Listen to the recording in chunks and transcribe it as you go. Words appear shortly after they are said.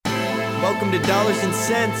Welcome to Dollars and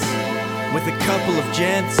Cents with a couple of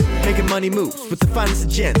gents making money moves with the finest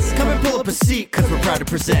of gents. Come and pull up a seat, cause we're proud to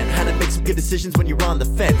present how to make some good decisions when you're on the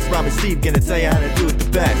fence. Rob and Steve gonna tell you how to do it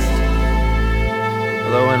the best.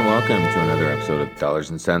 Hello and welcome to another episode of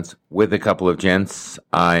Dollars and Cents with a couple of gents.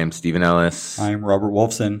 I am Stephen Ellis. I'm Robert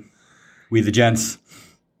Wolfson. We the gents.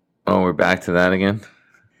 Oh, we're back to that again?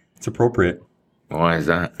 It's appropriate. Why is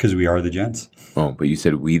that? Because we are the gents. Oh, but you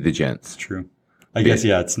said we the gents. True. I guess,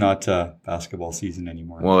 yeah, it's not basketball season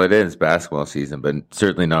anymore. Well, it is basketball season, but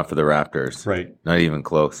certainly not for the Raptors. Right. Not even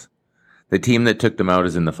close. The team that took them out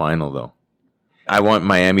is in the final, though. I want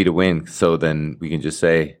Miami to win, so then we can just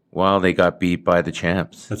say, well, they got beat by the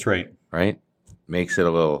champs. That's right. Right? Makes it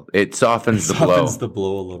a little, it softens the blow. Softens the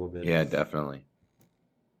blow a little bit. Yeah, definitely.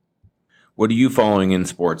 What are you following in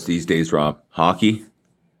sports these days, Rob? Hockey?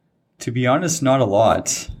 To be honest, not a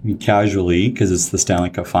lot. I mean, casually, because it's the Stanley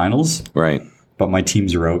Cup Finals. Right. But my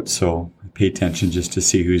teams are out, so I pay attention just to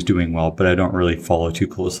see who's doing well, but I don't really follow too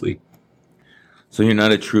closely. So you're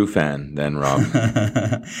not a true fan then, Rob?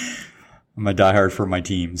 I'm a diehard for my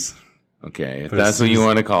teams. Okay, if that's what you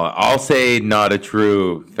want to call it. I'll say not a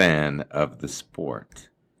true fan of the sport.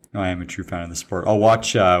 No, I am a true fan of the sport. I'll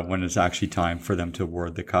watch when it's actually time for them to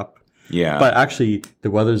award the cup. Yeah. But actually, the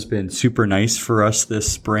weather's been super nice for us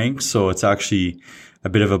this spring, so it's actually a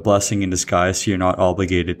bit of a blessing in disguise. So you're not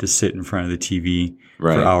obligated to sit in front of the TV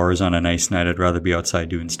for hours on a nice night. I'd rather be outside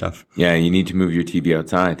doing stuff. Yeah, you need to move your TV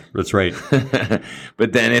outside. That's right.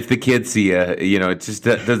 But then if the kids see you, it just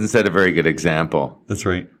doesn't set a very good example. That's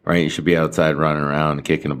right. Right? You should be outside running around,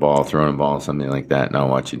 kicking a ball, throwing a ball, something like that, not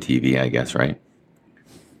watching TV, I guess, right?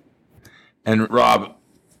 And Rob,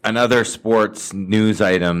 another sports news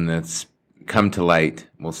item that's come to light,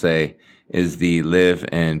 we'll say, is the LIV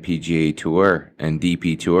and PGA Tour and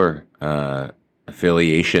DP Tour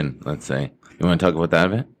affiliation, let's say. You want to talk about that a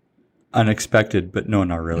bit? Unexpected, but no,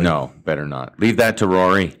 not really. No, better not. Leave that to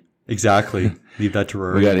Rory. Exactly. Leave that to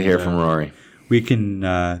Rory. We got to hear from Rory. We can,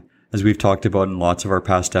 as we've talked about in lots of our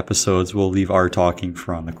past episodes, we'll leave our talking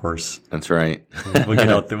for on the course. That's right. We'll get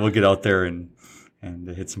out there. We'll get out there and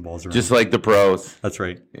hit some balls around. Just like the pros. That's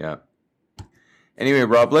right. Yeah. Anyway,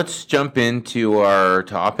 Rob, let's jump into our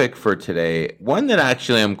topic for today. One that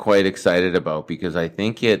actually I'm quite excited about because I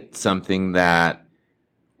think it's something that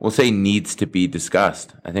we'll say needs to be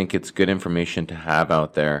discussed. I think it's good information to have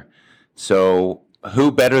out there. So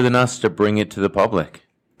who better than us to bring it to the public?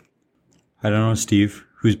 I don't know, Steve.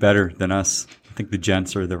 Who's better than us? I think the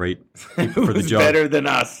gents are the right people for the job. Who's better than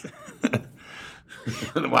us?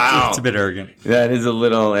 Wow. It's a bit arrogant. That is a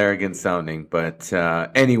little arrogant sounding. But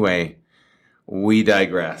anyway, we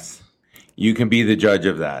digress. You can be the judge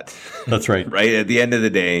of that. That's right. Right? At the end of the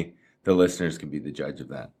day, the listeners can be the judge of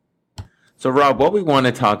that. So, Rob, what we want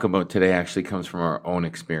to talk about today actually comes from our own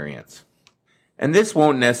experience. And this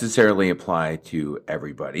won't necessarily apply to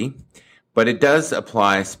everybody, but it does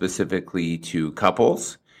apply specifically to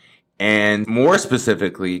couples, and more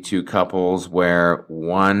specifically to couples where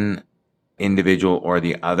one individual or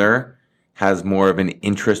the other has more of an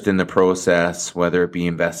interest in the process, whether it be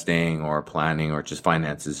investing or planning or just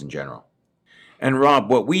finances in general. And Rob,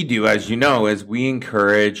 what we do, as you know, is we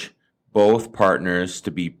encourage both partners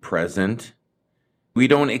to be present. We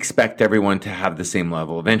don't expect everyone to have the same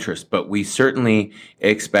level of interest, but we certainly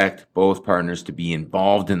expect both partners to be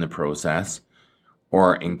involved in the process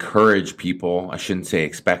or encourage people. I shouldn't say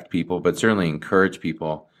expect people, but certainly encourage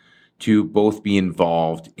people to both be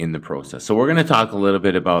involved in the process. So we're going to talk a little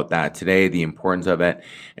bit about that today, the importance of it,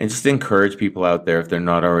 and just encourage people out there, if they're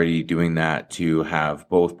not already doing that, to have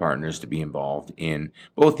both partners to be involved in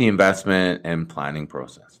both the investment and planning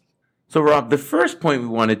process. So Rob, the first point we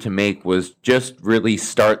wanted to make was just really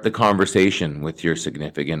start the conversation with your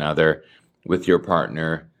significant other, with your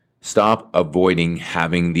partner. Stop avoiding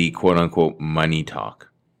having the quote unquote money talk.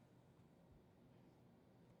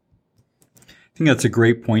 I think that's a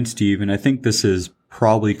great point, Steve, and I think this is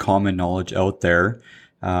probably common knowledge out there.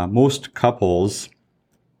 Most couples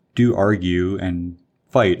do argue and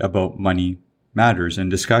fight about money matters and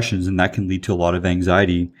discussions, and that can lead to a lot of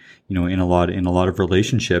anxiety, in a lot of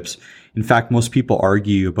relationships. In fact, most people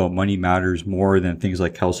argue about money matters more than things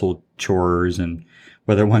like household chores and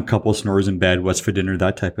whether one couple snores in bed, what's for dinner,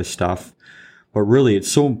 that type of stuff. But really,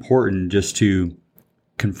 it's so important just to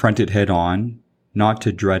confront it head on, not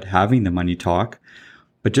to dread having the money talk,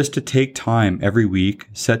 but just to take time every week,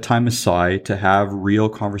 set time aside to have real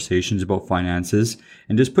conversations about finances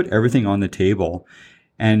and just put everything on the table.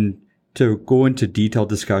 And to go into detailed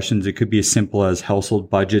discussions, it could be as simple as household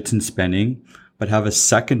budgets and spending, but have a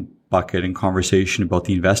second bucket and conversation about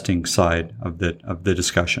the investing side of the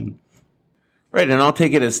discussion. Right, and I'll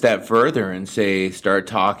take it a step further and say start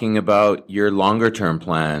talking about your longer term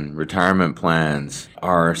plan. Retirement plans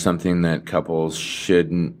are something that couples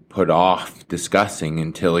shouldn't put off discussing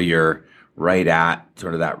until you're right at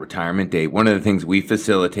sort of that retirement date. One of the things we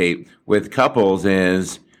facilitate with couples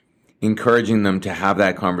is encouraging them to have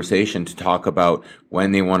that conversation, to talk about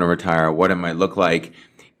when they want to retire, what it might look like,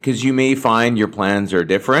 because you may find your plans are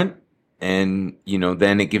different. And,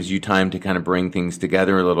 then it gives you time to kind of bring things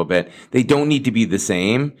together a little bit. They don't need to be the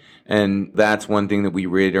same. And that's one thing that we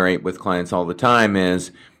reiterate with clients all the time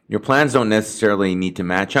is your plans don't necessarily need to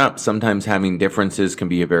match up. Sometimes having differences can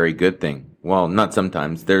be a very good thing. Well, not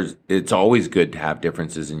sometimes. It's always good to have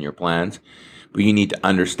differences in your plans, but you need to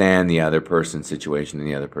understand the other person's situation and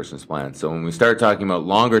the other person's plans. So when we start talking about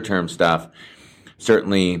longer term stuff,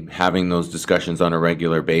 certainly having those discussions on a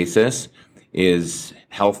regular basis is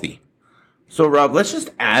healthy. So, Rob, let's just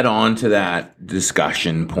add on to that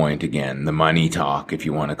discussion point again, the money talk, if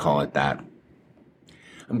you want to call it that.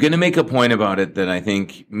 I'm going to make a point about it that I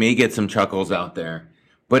think may get some chuckles out there,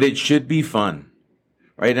 but it should be fun,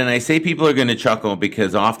 right? And I say people are going to chuckle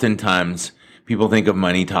because oftentimes people think of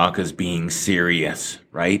money talk as being serious,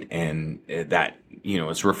 right? And that,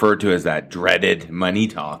 it's referred to as that dreaded money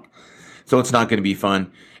talk. So it's not going to be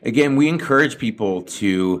fun. Again, we encourage people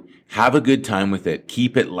to have a good time with it.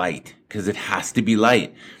 Keep it light because it has to be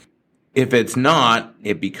light. If it's not,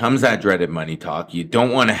 it becomes that dreaded money talk. You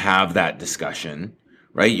don't want to have that discussion,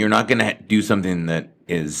 right? You're not going to do something that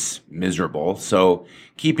is miserable. So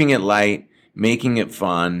keeping it light, making it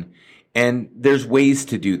fun, and there's ways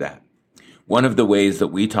to do that. One of the ways that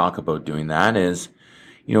we talk about doing that is,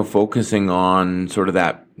 focusing on sort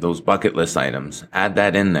of those bucket list items. Add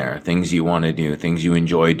that in there. Things you want to do, things you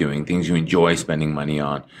enjoy doing, things you enjoy spending money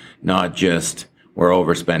on. Not just we're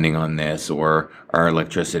overspending on this or our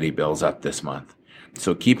electricity bill's up this month.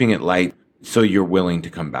 So keeping it light so you're willing to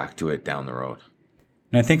come back to it down the road.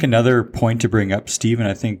 And I think another point to bring up, Steve, and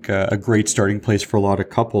I think a great starting place for a lot of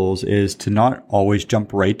couples is to not always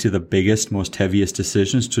jump right to the biggest, most heaviest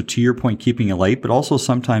decisions. So to your point, keeping it light, but also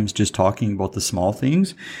sometimes just talking about the small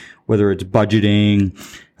things, whether it's budgeting,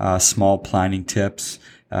 small planning tips,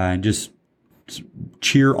 and just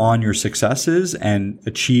cheer on your successes and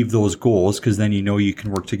achieve those goals, because then you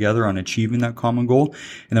can work together on achieving that common goal.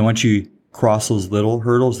 And then once you cross those little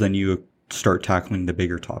hurdles, then you start tackling the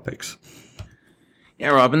bigger topics. Yeah,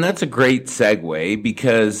 Robin, that's a great segue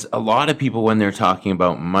because a lot of people, when they're talking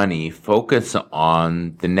about money, focus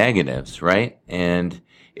on the negatives, right? And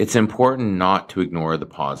it's important not to ignore the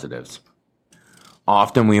positives.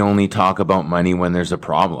 Often we only talk about money when there's a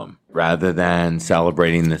problem rather than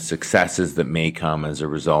celebrating the successes that may come as a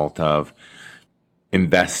result of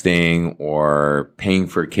investing or paying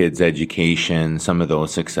for kids' education, some of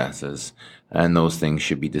those successes. And those things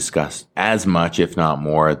should be discussed as much, if not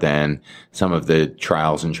more, than some of the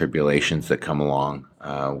trials and tribulations that come along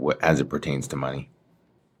as it pertains to money.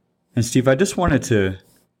 And Steve, I just wanted to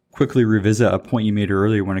quickly revisit a point you made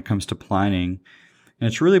earlier when it comes to planning. And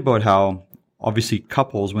it's really about how, obviously,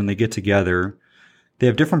 couples, when they get together, they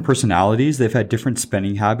have different personalities. They've had different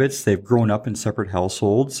spending habits. They've grown up in separate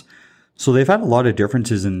households. So they've had a lot of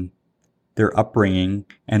differences in their upbringing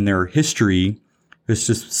and their history. It's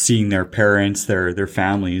just seeing their parents, their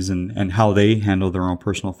families, and how they handle their own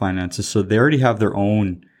personal finances. So they already have their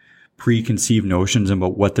own preconceived notions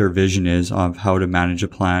about what their vision is of how to manage a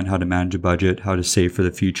plan, how to manage a budget, how to save for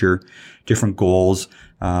the future, different goals,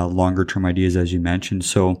 longer term ideas, as you mentioned.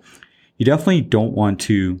 So you definitely don't want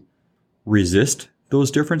to resist those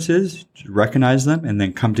differences, recognize them, and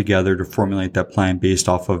then come together to formulate that plan based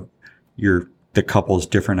off of the couple's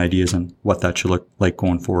different ideas on what that should look like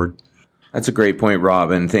going forward. That's a great point, Rob,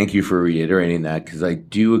 and thank you for reiterating that, because I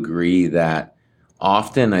do agree that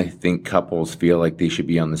often I think couples feel like they should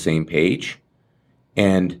be on the same page.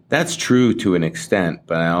 And that's true to an extent,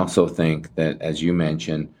 but I also think that, as you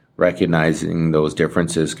mentioned, recognizing those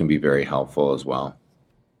differences can be very helpful as well.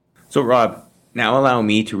 So, Rob, now allow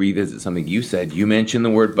me to revisit something you said. You mentioned the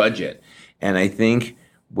word budget. And I think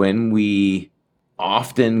when we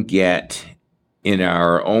often get in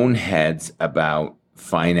our own heads about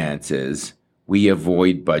finances, we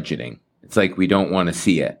avoid budgeting. It's like we don't want to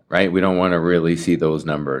see it, right? We don't want to really see those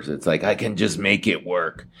numbers. It's like I can just make it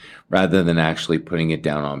work rather than actually putting it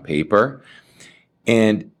down on paper.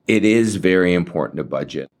 And it is very important to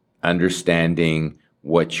budget. Understanding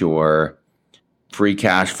what your free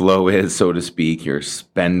cash flow is, so to speak, your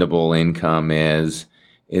spendable income is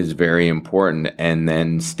very important, and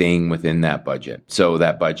then staying within that budget. So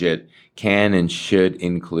that budget can and should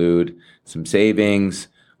include some savings,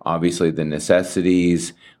 obviously the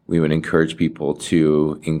necessities. We would encourage people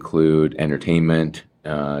to include entertainment,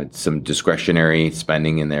 some discretionary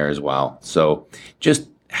spending in there as well. So just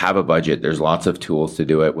have a budget. There's lots of tools to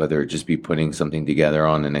do it, whether it just be putting something together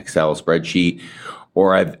on an Excel spreadsheet,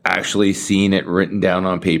 or I've actually seen it written down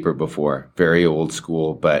on paper before, very old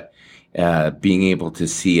school, but being able to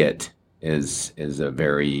see it is a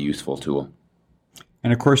very useful tool.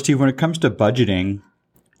 And of course, Steve, when it comes to budgeting,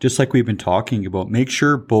 just like we've been talking about, make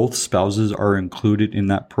sure both spouses are included in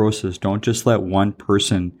that process. Don't just let one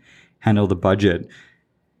person handle the budget.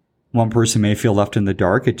 One person may feel left in the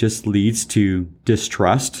dark. It just leads to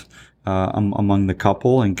distrust among the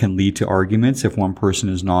couple and can lead to arguments if one person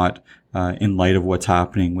is not in light of what's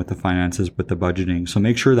happening with the finances, with the budgeting. So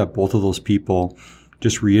make sure that both of those people,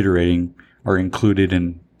 just reiterating, are included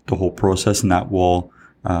in the whole process, and that will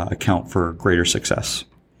account for greater success.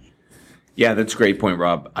 Yeah, that's a great point,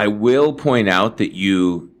 Rob. I will point out that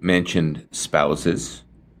you mentioned spouses.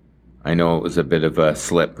 I know it was a bit of a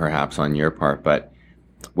slip perhaps on your part, but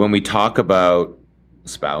when we talk about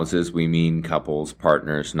spouses, we mean couples,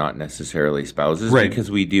 partners, not necessarily spouses, right? Because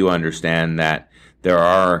we do understand that there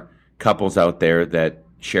are couples out there that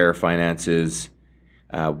share finances,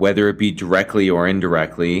 whether it be directly or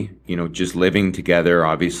indirectly. Just living together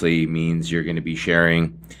obviously means you're going to be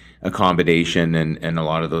sharing accommodation and a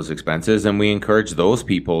lot of those expenses. And we encourage those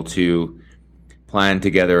people to plan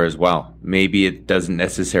together as well. Maybe it doesn't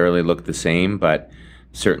necessarily look the same, but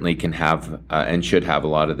certainly can have and should have a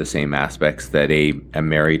lot of the same aspects that a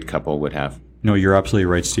married couple would have. No, you're absolutely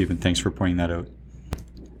right, Stephen. Thanks for pointing that out.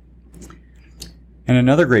 And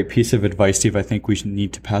another great piece of advice, Steve, I think we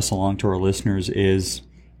need to pass along to our listeners is,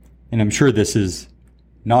 and I'm sure this is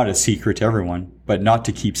not a secret to everyone, but not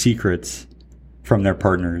to keep secrets from their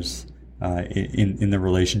partners in the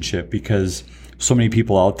relationship, because so many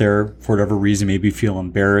people out there, for whatever reason, maybe feel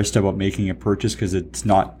embarrassed about making a purchase because it's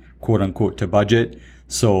not quote unquote to budget.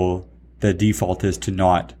 So the default is to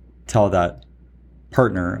not tell that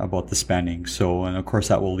partner about the spending. So, and of course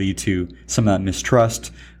that will lead to some of that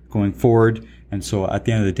mistrust going forward. And so at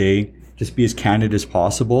the end of the day, just be as candid as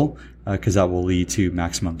possible, because that will lead to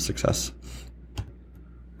maximum success.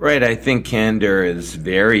 Right. I think candor is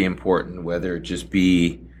very important, whether it just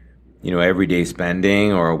be, everyday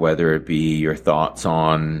spending or whether it be your thoughts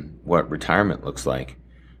on what retirement looks like.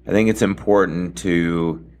 I think it's important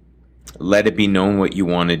to let it be known what you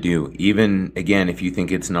want to do. Even, again, if you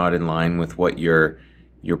think it's not in line with what your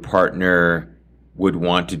partner would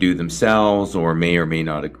want to do themselves or may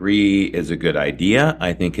not agree is a good idea.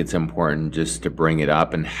 I think it's important just to bring it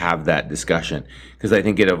up and have that discussion, because I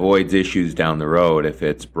think it avoids issues down the road if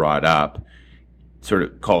it's brought up, sort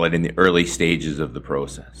of call it in the early stages of the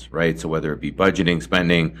process, right? So whether it be budgeting,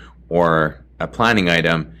 spending, or a planning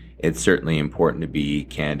item, it's certainly important to be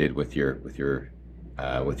candid with your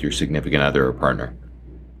significant other or partner.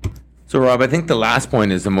 So Rob, I think the last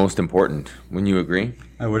point is the most important. Wouldn't you agree?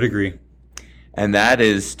 I would agree. And that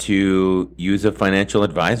is to use a financial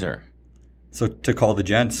advisor. So to call the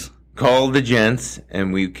gents. Call the gents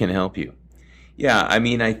and we can help you. Yeah,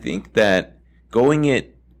 I think that going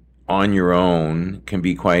it on your own can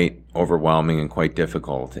be quite overwhelming and quite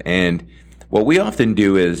difficult. And what we often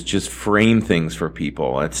do is just frame things for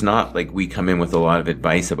people. It's not like we come in with a lot of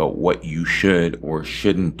advice about what you should or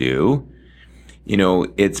shouldn't do.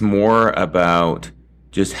 It's more about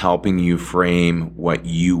just helping you frame what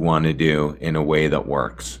you want to do in a way that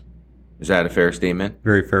works. Is that a fair statement?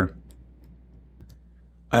 Very fair.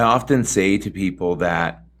 I often say to people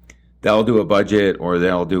that they'll do a budget or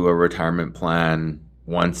they'll do a retirement plan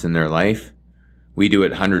once in their life. We do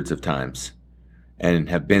it hundreds of times and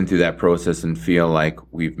have been through that process and feel like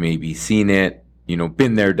we've maybe seen it,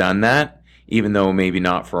 been there, done that, even though maybe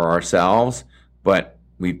not for ourselves, but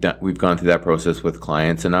we've gone through that process with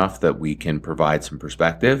clients enough that we can provide some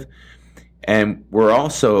perspective. And we're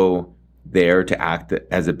also there to act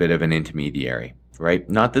as a bit of an intermediary, right?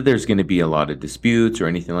 Not that there's going to be a lot of disputes or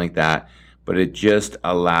anything like that, but it just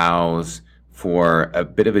allows for a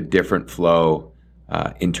bit of a different flow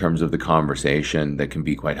in terms of the conversation that can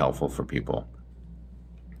be quite helpful for people.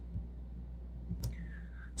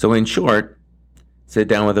 So in short, sit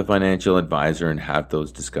down with a financial advisor and have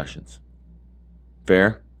those discussions.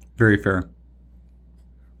 Fair? Very fair.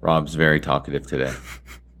 Rob's very talkative today.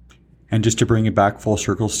 And just to bring it back full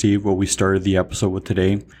circle, Steve, what we started the episode with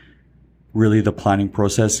today, really the planning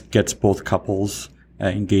process gets both couples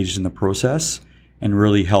engaged in the process and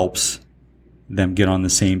really helps them get on the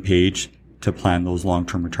same page to plan those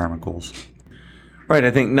long-term retirement goals. Right.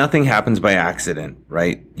 I think nothing happens by accident,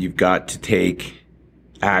 right? You've got to take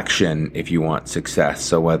action if you want success.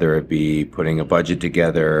 So whether it be putting a budget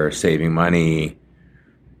together, saving money,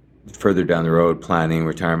 further down the road, planning,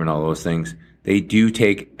 retirement, all those things, they do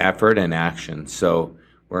take effort and action. So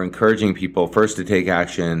we're encouraging people first to take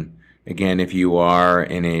action. Again, if you are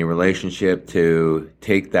in a relationship, to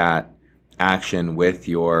take that action with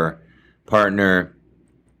your partner.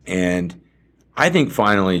 And I think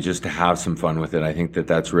finally just to have some fun with it. I think that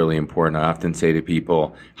that's really important. I often say to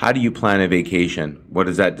people, how do you plan a vacation? What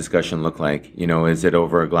does that discussion look like? Is it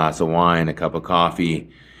over a glass of wine, a cup of coffee?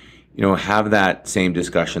 Have that same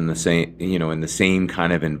discussion, in the same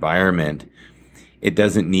kind of environment. It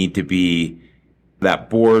doesn't need to be that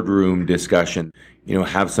boardroom discussion.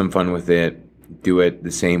 Have some fun with it. Do it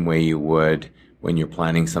the same way you would when you're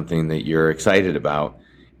planning something that you're excited about.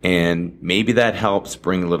 And maybe that helps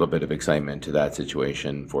bring a little bit of excitement to that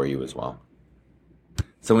situation for you as well.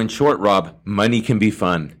 So in short, Rob, money can be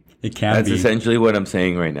fun. It can That's be. essentially what I'm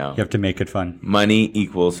saying right now. You have to make it fun. Money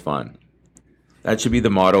equals fun. That should be the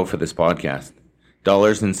motto for this podcast.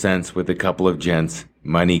 Dollars and cents with a couple of gents.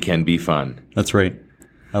 Money can be fun. That's right.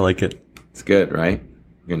 I like it. It's good, right?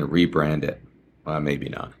 We're going to rebrand it. Well, maybe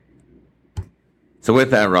not. So with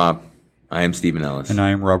that, Rob, I am Stephen Ellis. And I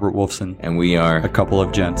am Robert Wolfson. And we are a couple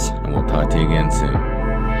of gents. And we'll talk to you again soon.